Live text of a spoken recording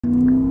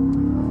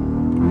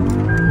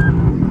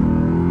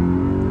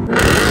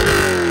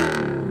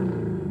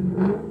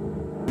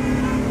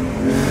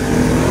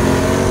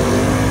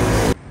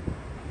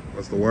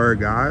the word,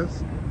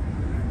 guys?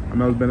 I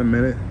know it's been a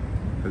minute.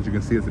 As you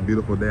can see, it's a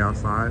beautiful day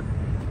outside,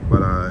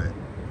 but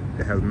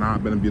it has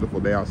not been a beautiful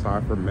day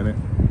outside for a minute.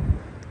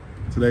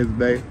 Today's the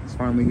day. It's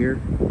finally here.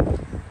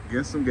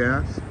 Getting some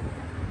gas.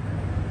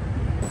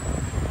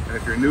 And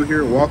if you're new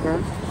here,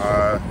 welcome.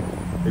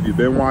 If you've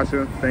been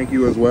watching, thank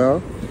you as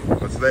well.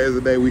 But today is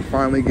the day we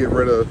finally get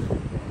rid of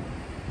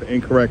the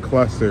incorrect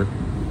cluster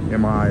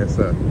in my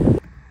ISF.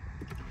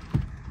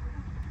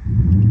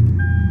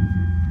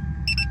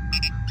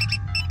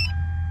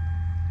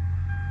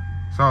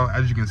 So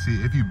as you can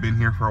see, if you've been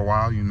here for a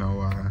while, you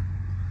know I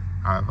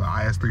have an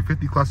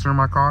IS350 cluster in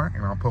my car,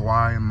 and I'll put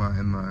why in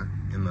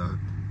the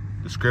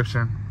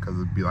description, because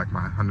it'd be like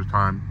my 100th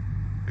time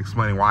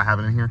explaining why I have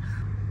it in here.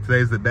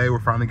 Today's the day we're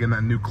finally getting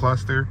that new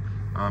cluster.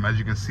 As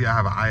you can see, I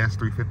have an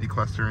IS350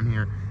 cluster in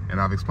here, and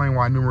I've explained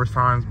why numerous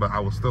times, but I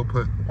will still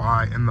put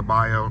why in the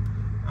bio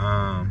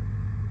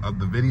of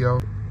the video.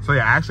 So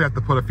yeah, I actually have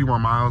to put a few more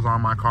miles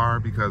on my car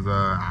because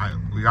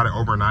we got it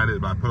overnighted,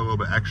 but I put a little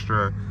bit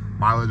extra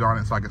mileage on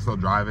it so I can still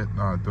drive it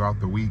throughout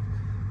the week.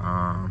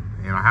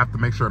 And I have to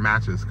make sure it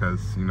matches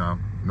because you know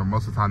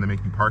most of the time they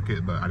make you park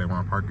it, but I didn't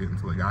want to park it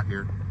until it got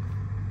here.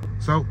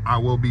 So I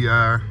will be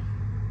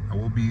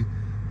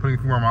putting a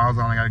few more miles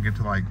on. I gotta get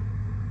to like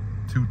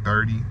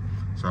 230.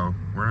 So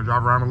we're gonna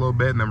drive around a little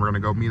bit, and then we're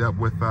gonna go meet up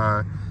with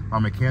my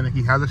mechanic.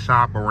 He has a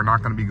shop, but we're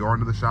not gonna be going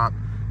to the shop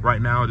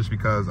right now just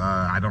because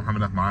I don't have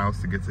enough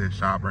miles to get to his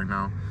shop right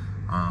now.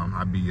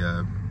 I'd be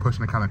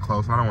pushing it kind of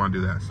close, and I don't want to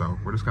do that. So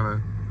we're just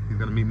gonna, he's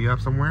gonna meet me up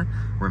somewhere.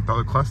 We're gonna throw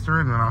the cluster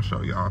in, and then I'll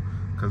show y'all,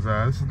 because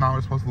this is not what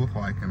it's supposed to look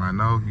like. And I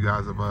know you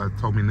guys have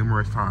told me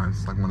numerous times,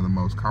 it's like one of the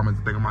most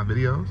commented things on my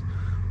videos.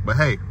 But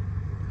hey,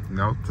 you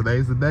know,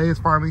 today's the day. It's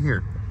finally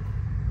here.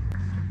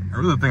 And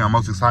really the thing I'm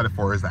most excited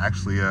for is to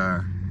actually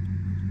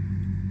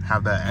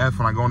have that F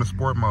when I go into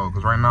sport mode,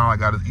 because right now I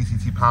got this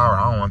ECT power.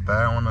 I don't want that.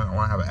 I want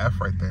to have an F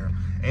right there,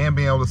 and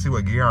being able to see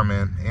what gear I'm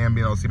in, and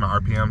being able to see my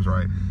RPMs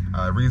right.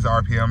 It reads the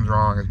RPMs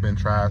wrong. It's been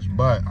trashed,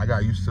 but I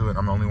got used to it.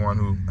 I'm the only one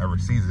who ever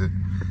sees it.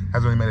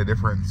 Hasn't really made a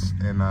difference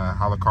in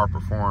how the car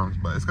performs,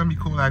 but it's gonna be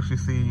cool to actually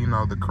see, you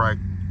know, the correct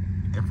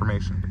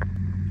information.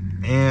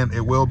 And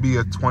it will be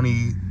a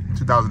 2008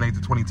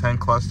 to 2010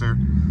 cluster.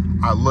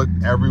 I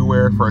looked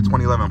everywhere for a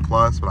 2011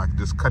 plus, but I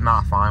just could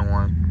not find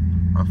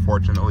one,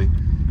 unfortunately.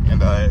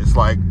 And it's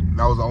like,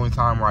 that was the only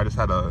time where I just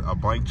had a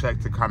blank check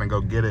to kind of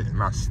go get it,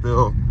 and I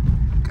still,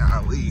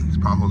 golly, these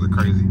potholes are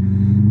crazy.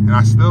 And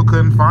I still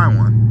couldn't find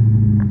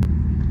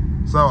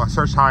one. So I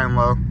searched high and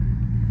low.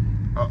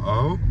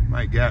 Uh-oh,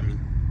 might get me.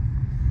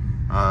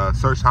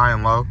 Searched high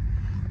and low.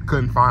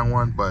 Couldn't find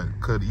one, but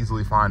could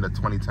easily find a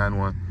 2010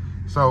 one.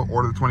 So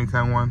ordered the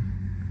 2010 one.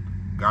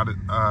 Got it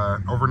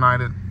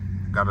overnighted.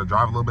 Got to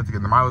drive a little bit to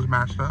get the mileage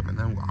matched up, and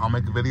then I'll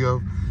make a video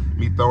of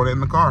me throwing it in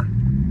the car.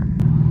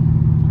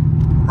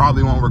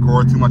 Probably won't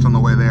record too much on the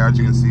way there. As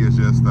you can see, it's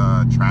just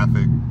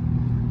traffic,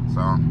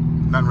 so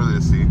nothing really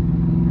to see.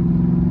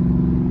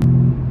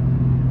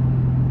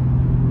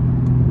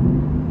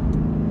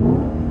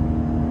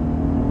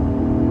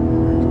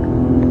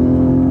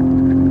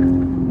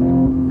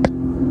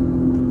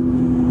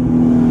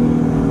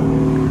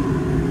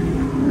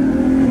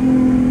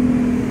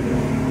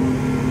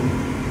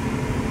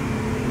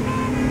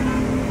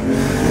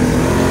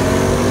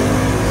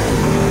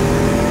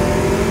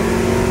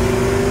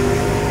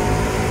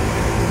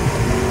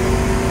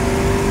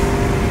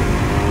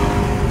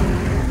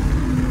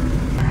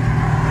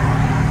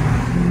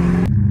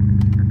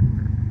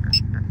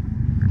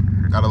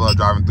 Gotta love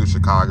driving through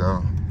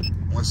Chicago.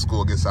 When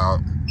school gets out,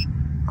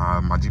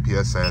 my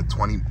GPS said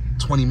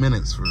 20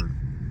 minutes for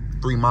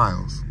 3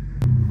 miles.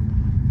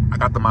 I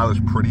got the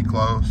mileage pretty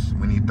close.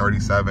 We need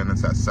 37,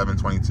 it's at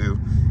 722.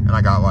 And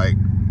I got like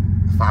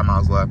 5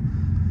 miles left.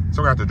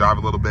 So we're gonna have to drive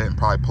a little bit and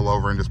probably pull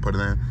over and just put it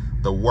in.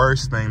 The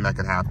worst thing that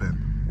could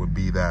happen would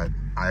be that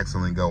I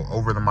accidentally go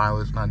over the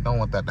mileage, and I don't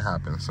want that to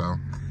happen. So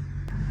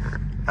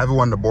I haven't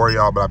wanted to bore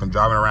y'all, but I've been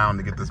driving around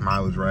to get this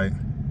mileage right.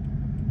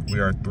 We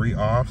are 3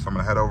 off, so I'm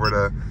gonna head over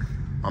to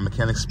my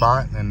mechanic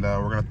spot, and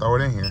we're gonna throw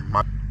it in here.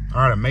 All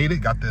right, I made it,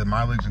 got the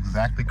mileage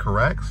exactly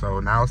correct, so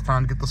now it's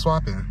time to get the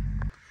swap in.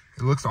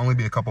 It looks to only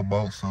be a couple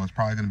bolts, so it's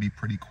probably gonna be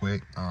pretty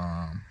quick.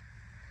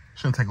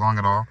 Shouldn't take long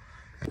at all.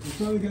 You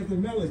finally got the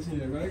mileage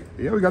in, right?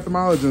 Yeah, we got the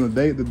mileage in.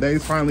 The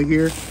day's finally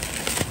here.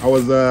 I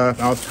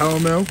was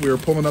telling them we were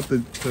pulling up to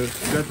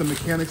Jet the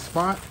Mechanic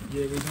spot.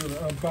 Yeah, we're doing the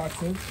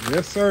unboxing.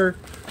 Yes, sir.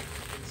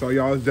 So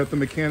y'all, it's Jet the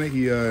Mechanic.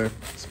 He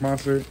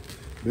sponsored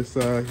this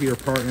here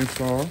part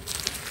install,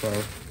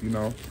 so you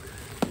know.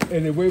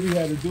 And the way we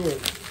had to do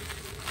it,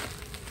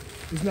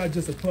 it's not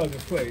just a plug and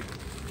play.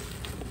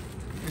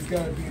 It's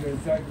got to be the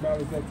exact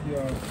mileage that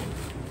the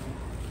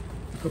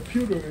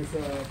computer is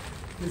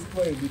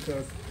displayed,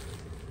 because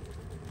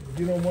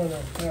you don't want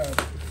to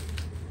have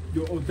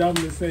your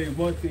odometer saying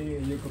one thing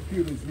and your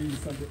computer is reading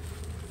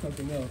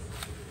something else.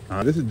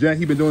 This is Jet.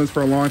 He's been doing this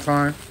for a long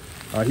time.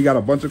 He got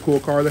a bunch of cool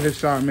cars at his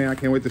shop, man. I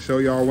can't wait to show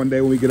y'all one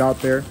day when we get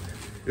out there.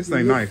 This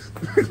thing nice.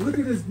 Look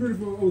at this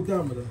beautiful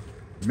odometer.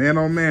 Man,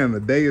 oh man, the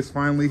day is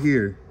finally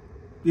here.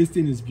 This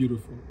thing is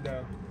beautiful.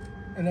 Now,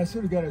 And I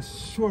should have got a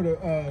shorter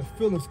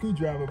Phillips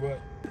screwdriver,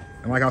 but.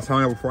 And like I was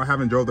telling you before, I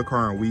haven't drove the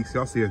car in weeks.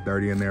 Y'all see it's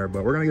dirty in there,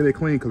 but we're gonna get it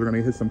clean because we're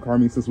gonna hit some car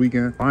meets this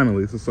weekend.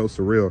 Finally, this is so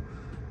surreal.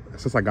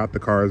 Since I got the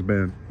car, it's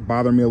been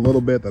bothering me a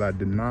little bit that I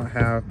did not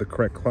have the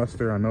correct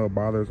cluster. I know it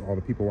bothers all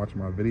the people watching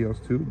my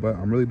videos too, but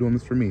I'm really doing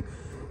this for me.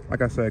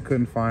 Like I said, I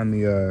couldn't find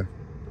the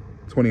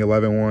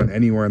 2011 one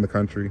anywhere in the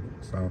country,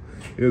 so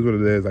it is what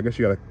it is. I guess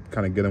you gotta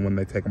kind of get them when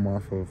they take them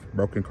off of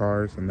broken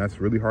cars, and that's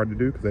really hard to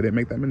do because they didn't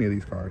make that many of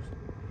these cars.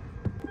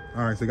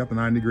 All right, so you got the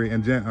 90-degree.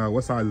 And Jen,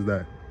 what size is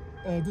that?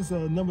 This is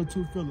a number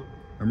 2 Phillips.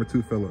 Number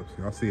 2 Phillips.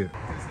 Y'all see it.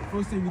 So the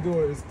first thing we do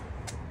is,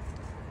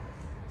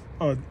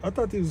 I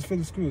thought these was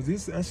Phillips screws.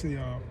 These are actually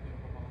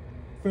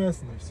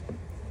fasteners.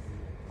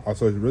 Oh,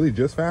 so it's really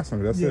just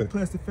fasteners. That's it. Yeah,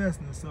 plastic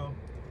fasteners. So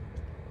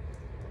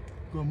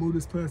gonna move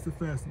this plastic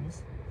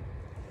fasteners.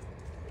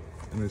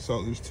 And there's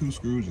 2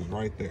 screws just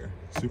right there.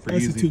 Super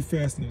That's easy. That's 2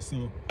 fasteners.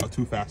 So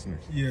 2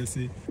 fasteners. Yeah,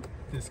 see,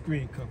 the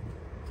screen cover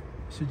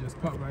should just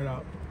pop right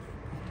out.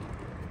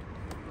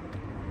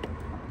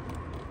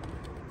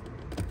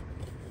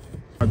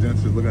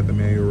 Gents, just look at the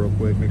manual real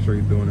quick, make sure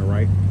you're doing it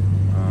right.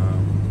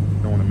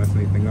 Don't want to mess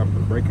anything up or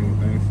break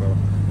anything. So,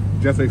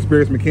 Jent's an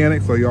experienced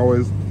mechanic, so he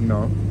always, you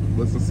know,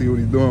 lets us see what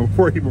he's doing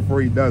before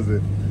he does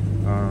it.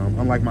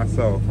 Unlike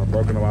myself, I've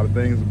broken a lot of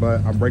things,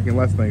 but I'm breaking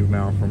less things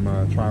now from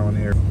trial and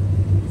error.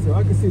 So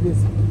I can see this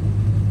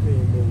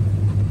being moved.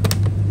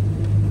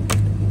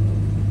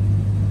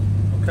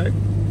 Okay.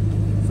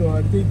 So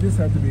I think this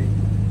has to be.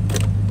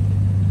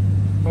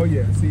 Oh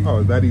yeah, see. Oh,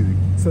 is that easy?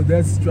 So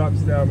that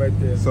drops down right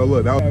there. So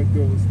look, that was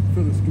those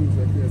Phillips screws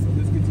right there. So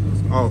let's get to those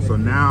screws. Oh, so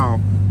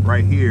now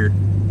right here,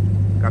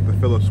 got the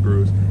Phillips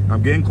screws.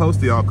 I'm getting close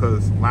to y'all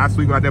because last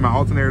week when I did my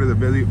alternator, the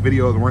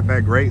videos weren't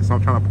that great. So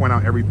I'm trying to point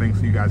out everything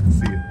so you guys can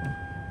see it.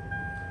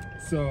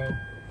 So right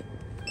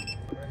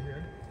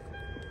here.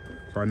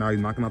 So right now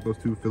he's knocking out those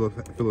 2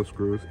 Phillips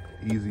screws.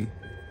 Easy.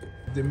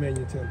 The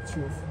manual tell the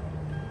truth.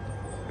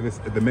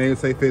 If the manual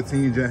say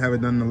 15, you just have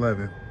it done in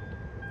 11.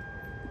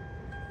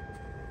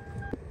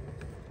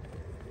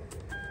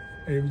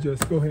 And we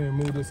just go ahead and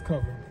move this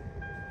cover.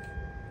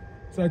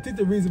 So I think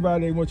the reason why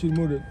they want you to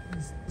move the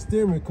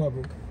steering wheel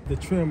cover, the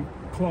trim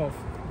cloth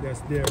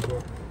that's there,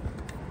 but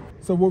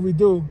so what we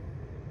do,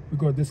 we're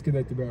gonna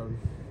disconnect the battery.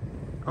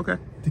 Okay.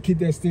 To keep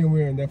that steering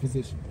wheel in that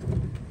position.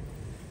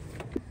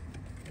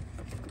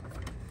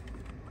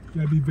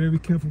 You gotta be very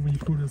careful when you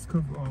pull this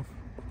cover off.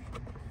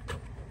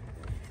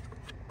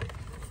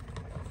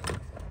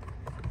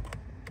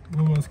 We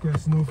don't want to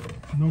scratch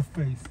no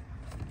face.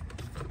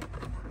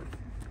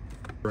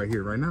 Right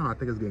here, right now, I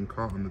think it's getting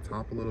caught on the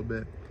top a little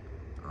bit.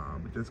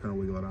 But just gonna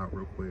wiggle it out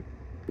real quick.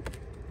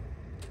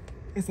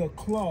 It's a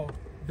claw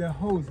that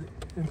holds it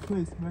in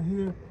place right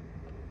here.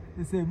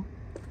 It said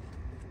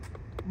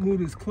move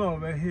this claw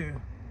right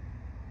here.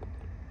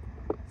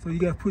 So you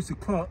gotta push the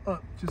claw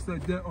up just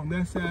like that on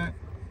that side.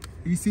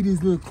 You see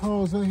these little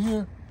claws right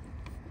here?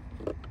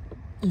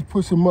 You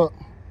push them up.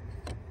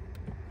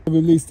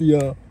 Release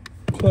the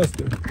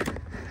cluster.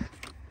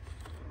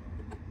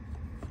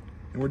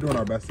 And we're doing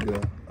our best to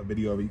get a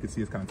video of it. You can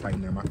see it's kind of tight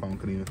in there. My phone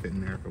couldn't even fit in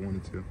there if it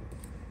wanted to.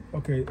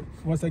 Okay,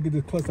 once I get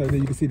the cluster out there,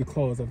 you can see the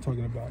claws I'm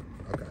talking about.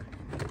 Okay.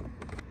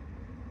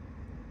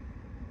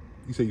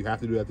 You say you have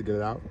to do that to get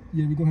it out?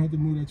 Yeah, we're gonna have to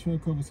move that trim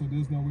cover so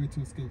there's no way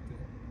to escape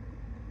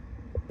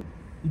that.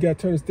 You gotta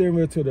turn the steering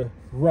wheel to the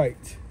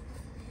right.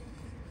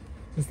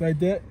 Just like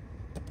that.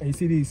 And you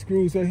see these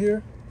screws right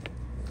here?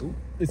 Ooh.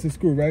 It's a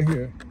screw right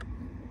here.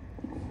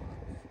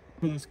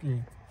 Pull the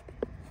screw.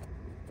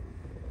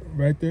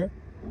 Right there.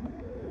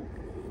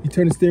 You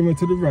turn the steering wheel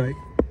to the right.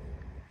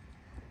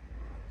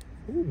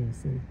 Ooh, let's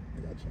see. I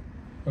got you.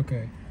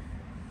 Okay.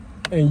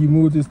 And you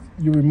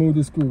remove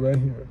this screw right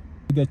here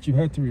that you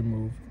had to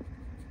remove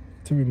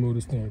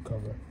the steering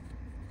cover.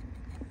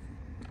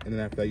 And then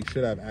after that, you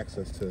should have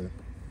access to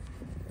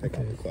take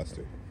out the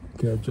cluster.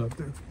 Okay, I'll drop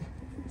that.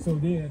 So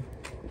then,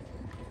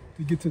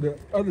 to get to the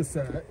other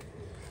side,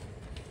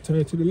 turn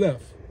it to the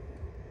left.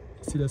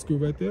 See that screw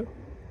right there?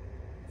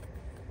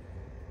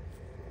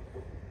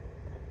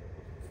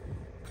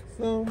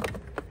 So,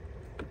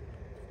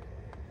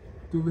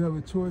 do we have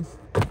a choice?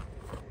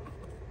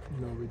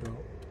 No, we don't.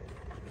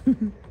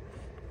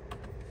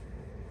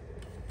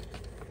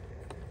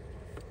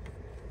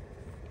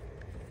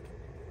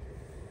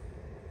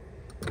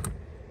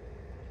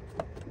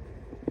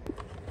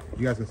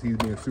 You guys can see he's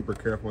being super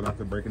careful not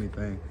to break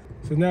anything.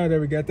 So now that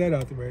we got that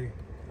out the way,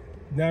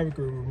 now we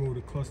can remove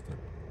the cluster.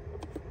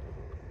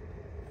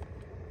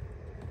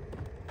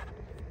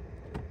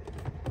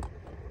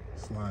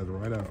 Slides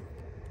right out.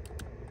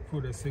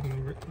 Pull that signal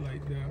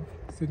light down,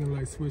 signal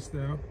light switch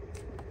down.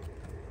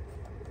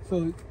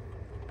 So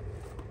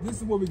this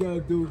is what we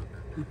gotta do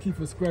to keep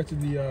from scratching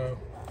the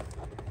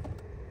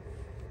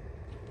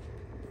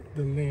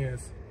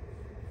lens.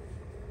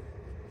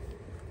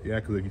 Yeah,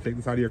 because if you take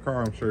this out of your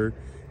car, I'm sure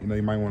you know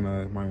you might want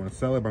to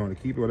sell it, might want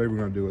to keep it, whatever you're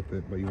gonna do with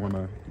it, but you don't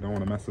want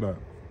to mess it up.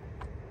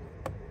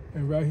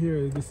 And right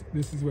here,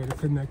 this is where the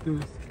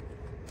connector is.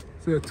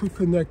 So there are two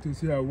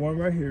connectors. You have one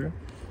right here,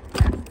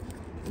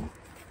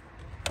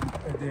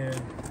 and then,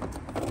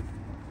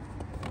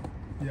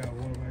 yeah,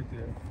 one right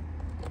there.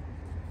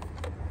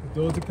 But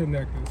those are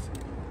connectors.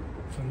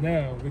 So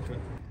now we can,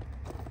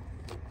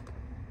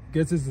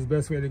 guess this is the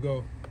best way to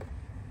go.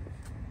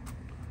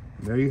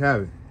 There you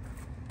have it.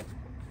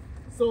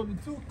 So the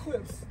two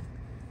clips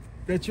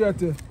that you have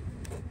to,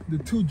 the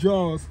two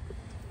jaws,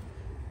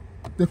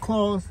 the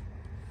claws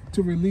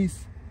to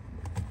release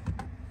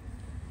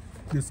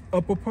this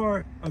upper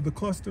part of the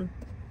cluster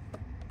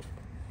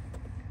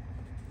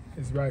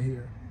is right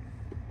here.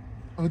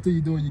 All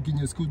you're doing, you're getting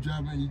your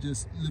screwdriver and you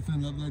just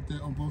lifting it up like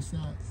that on both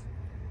sides.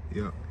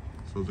 Yep.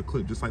 So there's a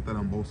clip just like that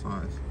on both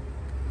sides.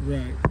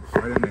 Right.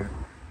 Right in there.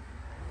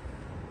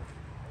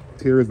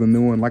 Here is the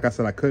new one. Like I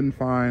said, I couldn't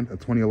find a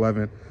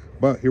 2011,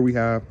 but here we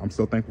have. I'm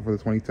still thankful for the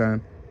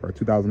 2010, or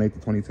 2008 to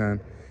 2010.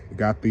 It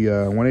got the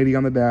 180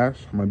 on the dash.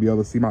 I'm gonna be able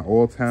to see my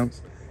oil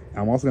temps.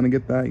 I'm also gonna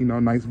get that, you know,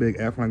 nice big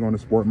F when I go into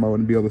sport mode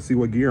and be able to see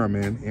what gear I'm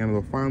in, and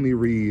it'll finally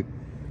read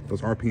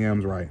those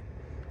RPMs right.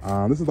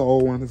 This is the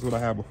old one. This is what I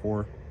had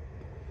before.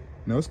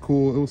 You know, it's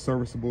cool. It was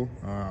serviceable.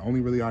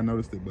 Only really I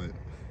noticed it, but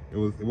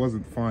it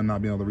wasn't fun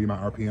not being able to read my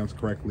RPMs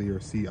correctly or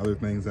see other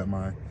things that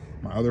my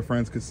other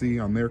friends could see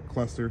on their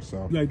cluster.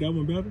 So like that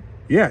one better?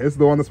 Yeah, it's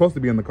the one that's supposed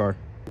to be in the car.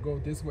 Go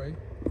this way,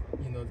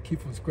 you know, to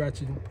keep from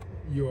scratching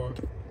your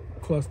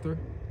cluster.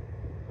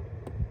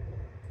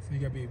 So you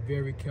gotta be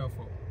very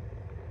careful.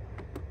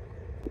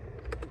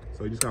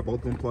 So you just got both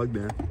of them plugged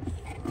in.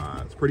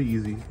 It's pretty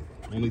easy.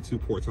 Only 2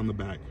 ports on the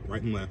back,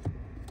 right and left.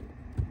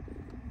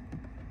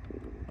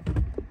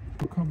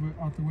 Cover it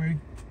out the way.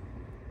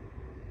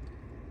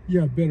 You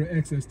have better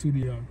access to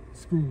the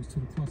screws to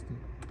the cluster.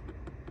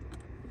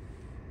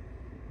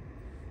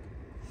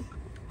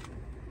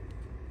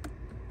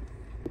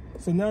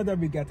 So now that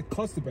we got the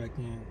cluster back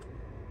in,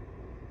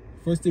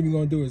 first thing we're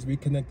gonna do is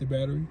reconnect the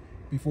battery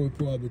before we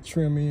put all the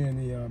trim in and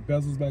the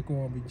bezels back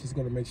on. We're just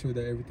gonna make sure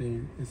that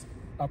everything is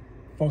up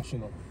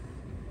functional.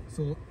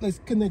 So let's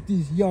connect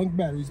these young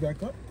batteries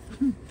back up.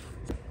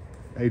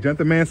 Hey,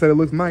 Gentleman Man said it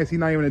looks nice. He's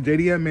not even a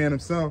JDM man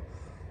himself.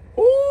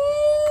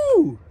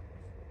 Ooh!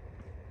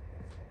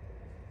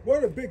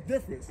 What a big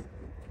difference.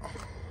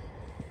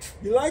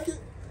 You like it?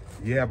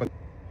 Yeah, but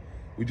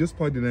we just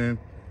plugged it in.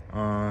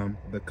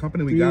 The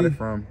company we got it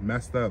from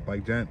messed up.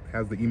 Like, Gent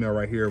has the email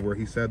right here where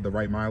he said the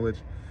right mileage.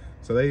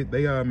 So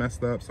they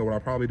messed up. So what I'll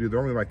probably do, they're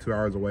only like 2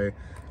 hours away.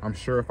 I'm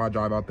sure if I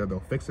drive out there, they'll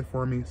fix it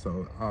for me.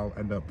 So I'll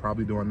end up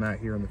probably doing that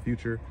here in the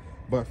future.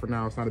 But for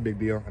now, it's not a big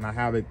deal. And I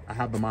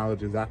have the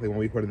mileage exactly when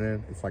we put it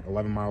in. It's like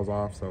 11 miles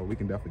off, so we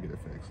can definitely get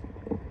it fixed.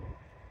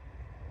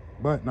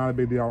 But not a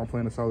big deal. I don't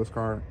plan to sell this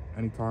car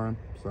anytime.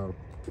 So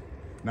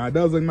now it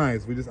does look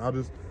nice. I'll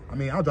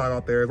drive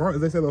out there. As long as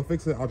they say they'll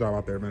fix it, I'll drive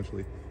out there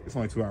eventually. It's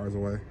only 2 hours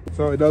away.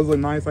 So it does look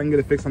nice. I can get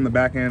it fixed on the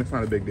back end. It's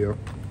not a big deal.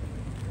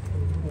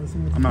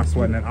 I'm not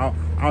sweating it.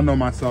 I'll know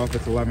myself.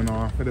 It's 11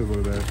 off. It is what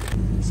it is.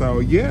 So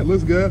yeah, it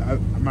looks good.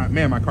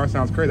 My car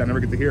sounds crazy. I never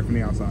get to hear it from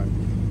the outside.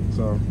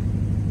 So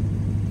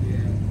yeah.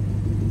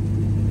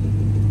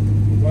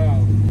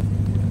 Wow.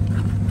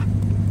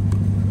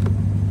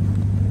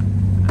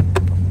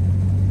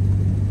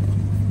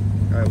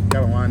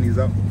 Gotta line these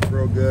up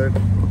real good.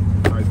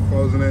 Nice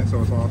closing it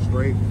so it's all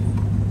straight.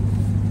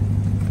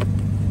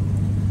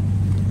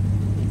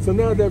 So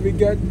now that we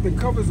got the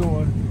covers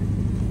on,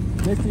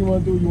 next thing you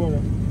want to do, you want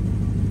to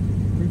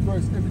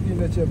reverse everything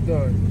that you have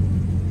done.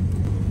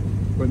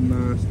 Putting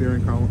the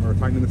steering column, or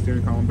tightening the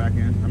steering column back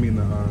in. I mean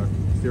the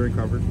steering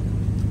cover.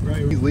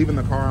 Right. He's leaving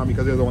the car on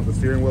because he doesn't want the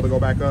steering wheel to go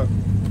back up.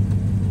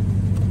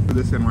 Put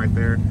this in right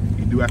there.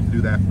 You do have to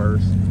do that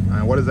first.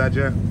 What is that,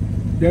 Jet?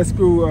 That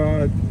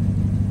screw,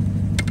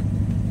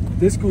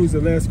 this screw is the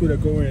last screw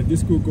that go in.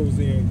 This screw goes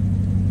in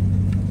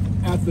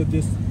after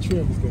this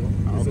trim is going.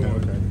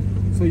 Okay.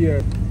 So yeah,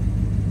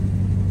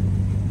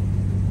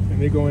 and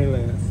they go in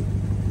last.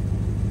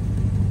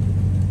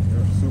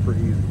 They're super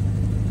easy.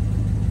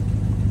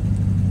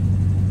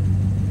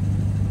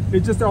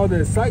 It's just all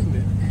the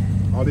excitement.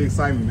 All the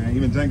excitement, man.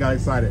 Even Jen got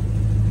excited.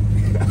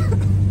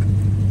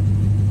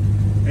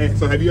 Hey,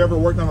 so have you ever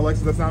worked on a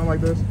Lexus that sounded like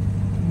this?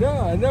 No,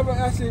 I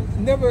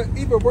never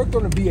even worked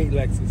on a V8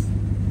 Lexus.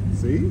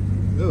 See?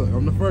 Look,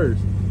 I'm the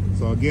first.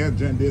 So again,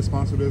 Jen did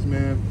sponsor this,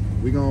 man.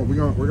 We're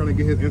gonna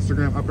get his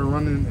Instagram up and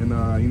running, and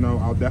you know,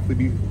 I'll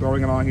definitely be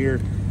throwing it on here.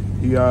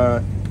 He's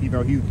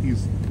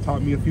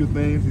taught me a few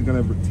things. He's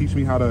gonna teach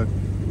me how to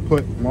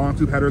put long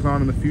tube headers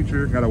on in the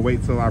future. Gotta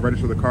wait till I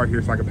register the car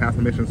here so I can pass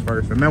emissions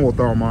first, and then we'll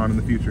throw them on in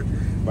the future.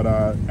 But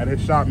at his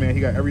shop, man,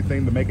 he got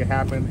everything to make it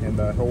happen, and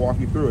he'll walk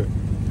you through it.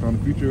 So in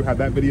the future, we'll have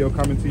that video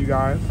coming to you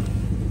guys.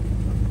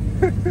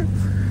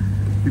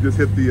 He just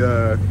hit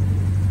the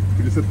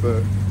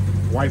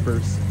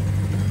wipers.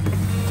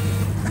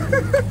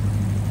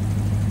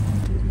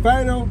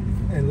 Final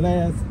and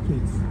last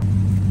piece.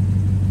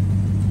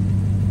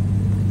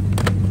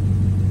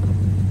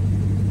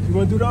 You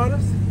want to do the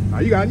honors?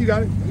 You got it.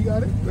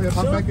 Go ahead,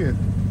 hop back in.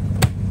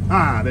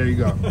 There you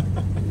go.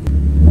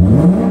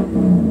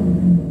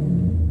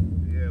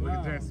 Yeah, look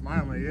at Jen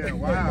smiling. Yeah,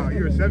 wow.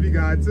 You're a Chevy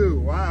guy too.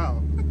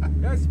 Wow.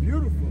 That's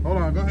beautiful. Hold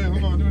on, do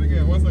it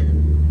again. 1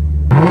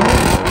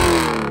 second.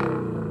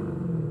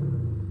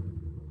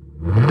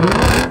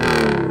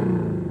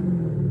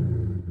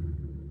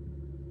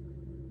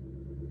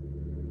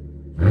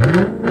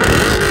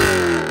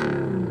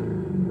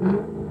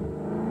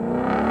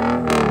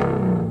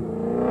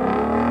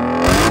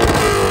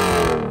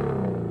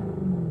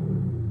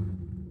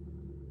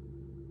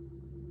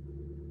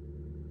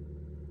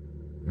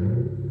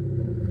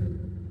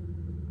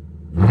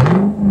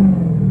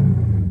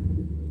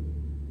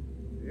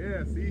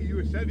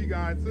 Chevy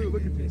guy too.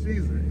 Look at you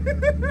cheesing.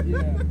 Yeah.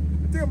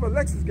 I think I'm a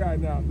Lexus guy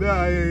now.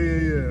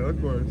 Yeah,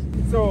 of course.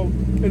 So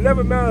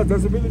 11 miles,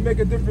 does it really make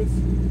a difference?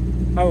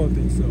 I don't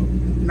think so.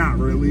 Not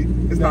really.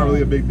 It's not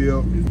really a big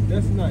deal.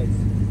 That's nice.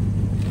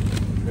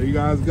 There you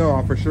guys go.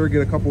 I'll for sure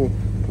get a couple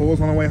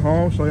pulls on the way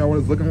home, show y'all what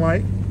it's looking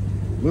like.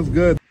 Looks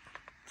good.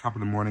 Top of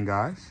the morning,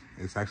 guys.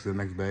 It's actually the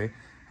next day.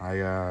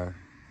 I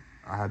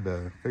had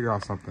to figure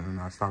out something and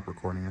I stopped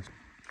recording it.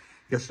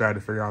 Yesterday I had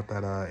to figure out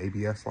that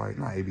ABS light,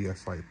 not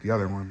ABS light, the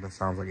other one that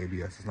sounds like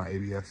ABS. It's not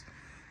ABS.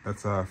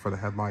 That's for the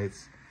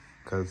headlights,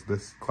 because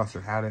this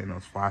cluster had it and it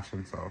was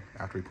flashing. So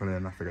after we put it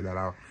in, I figured that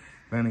out.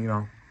 Then, you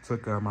know,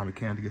 took my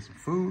mechanic to get some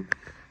food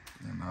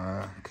and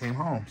came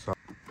home. So.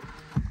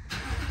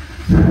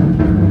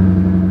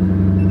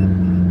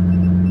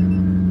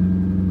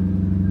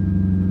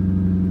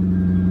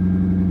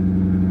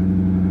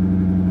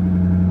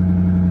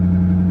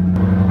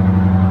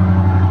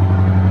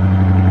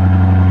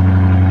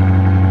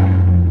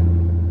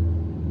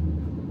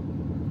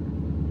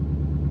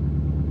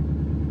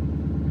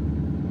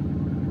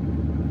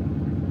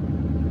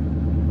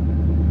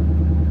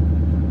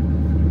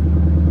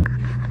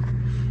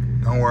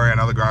 Don't worry, I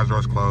know the garage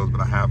door's closed,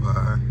 but I have,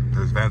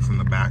 there's vents in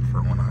the back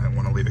for when I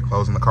want to leave it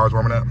closed and the car's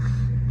warming up.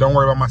 Don't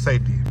worry about my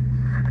safety.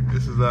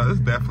 This is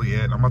definitely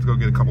it. I'm about to go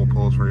get a couple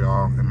pulls for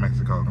y'all in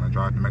Mexico. I'm gonna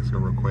drive to Mexico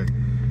real quick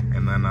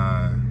and then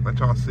let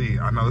y'all see.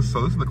 I know this,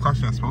 so this is the clutch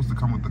that's supposed to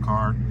come with the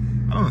car.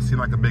 I don't seem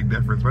like a big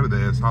difference, but it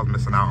is. I was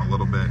missing out a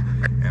little bit,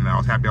 and I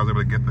was happy I was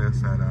able to get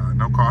this at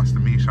no cost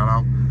to me. Shout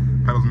out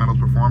Pedals Metals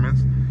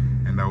Performance,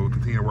 and we'll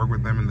continue to work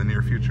with them in the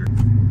near future.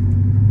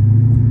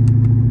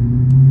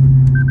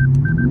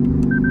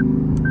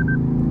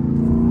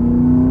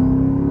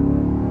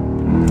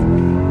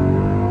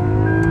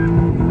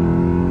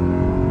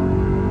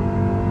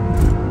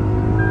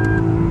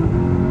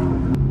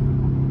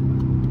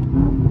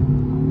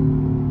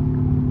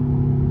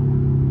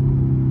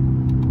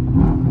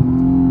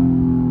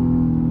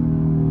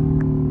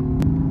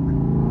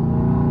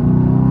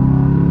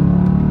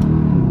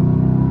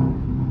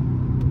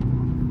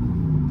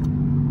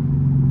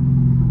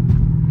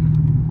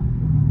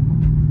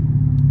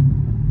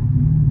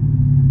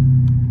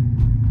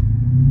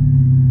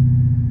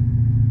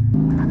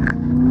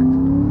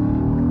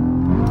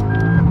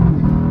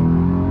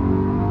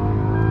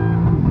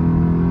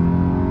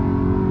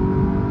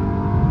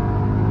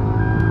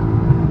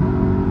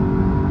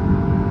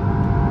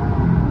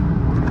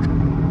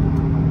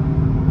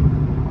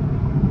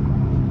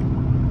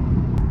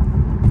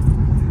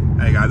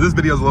 This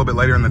video is a little bit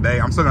later in the day.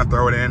 I'm still gonna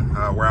throw it in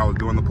where I was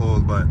doing the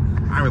pulls, but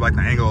I really like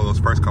the angle of those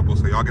first couple,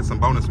 so y'all get some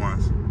bonus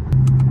ones.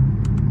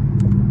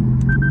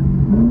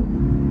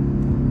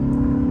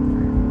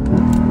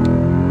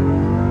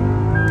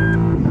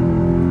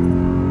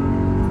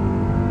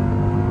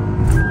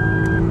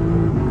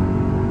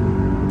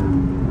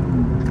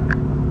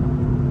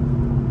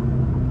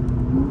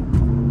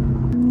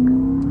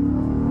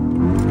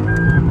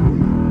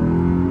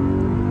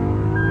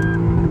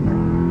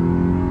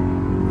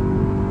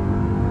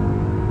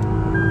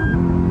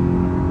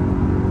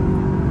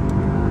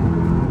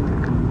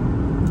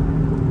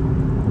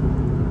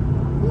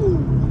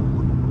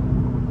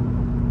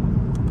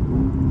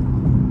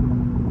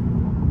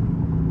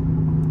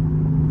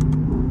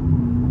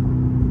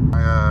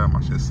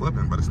 Shit's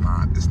slipping, but it's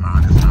not.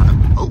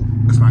 Oh,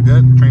 it's not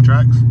good. Train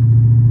tracks.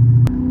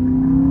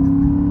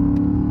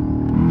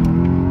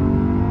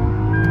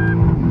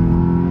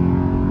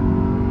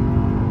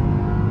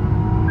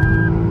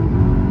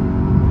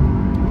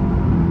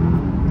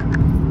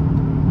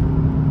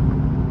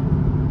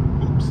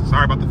 Oops,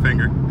 sorry about the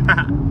finger.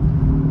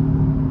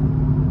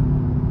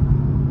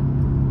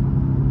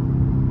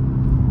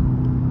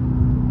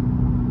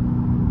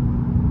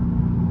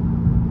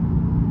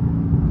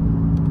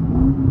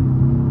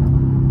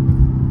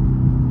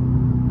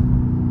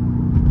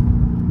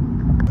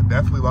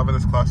 Definitely loving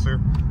this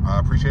cluster.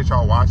 Appreciate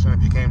y'all watching.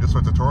 If you came just for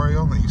a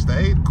tutorial and you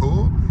stayed,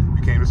 cool. If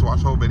you came just to watch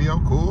the whole video,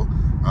 cool.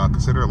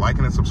 Consider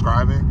liking and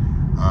subscribing.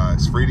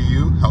 It's free to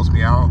you, helps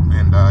me out,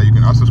 and you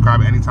can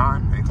unsubscribe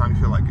anytime you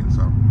feel like it.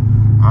 So, all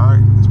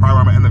right, that's probably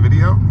where I'm gonna end the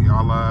video.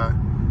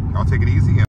 Y'all take it easy.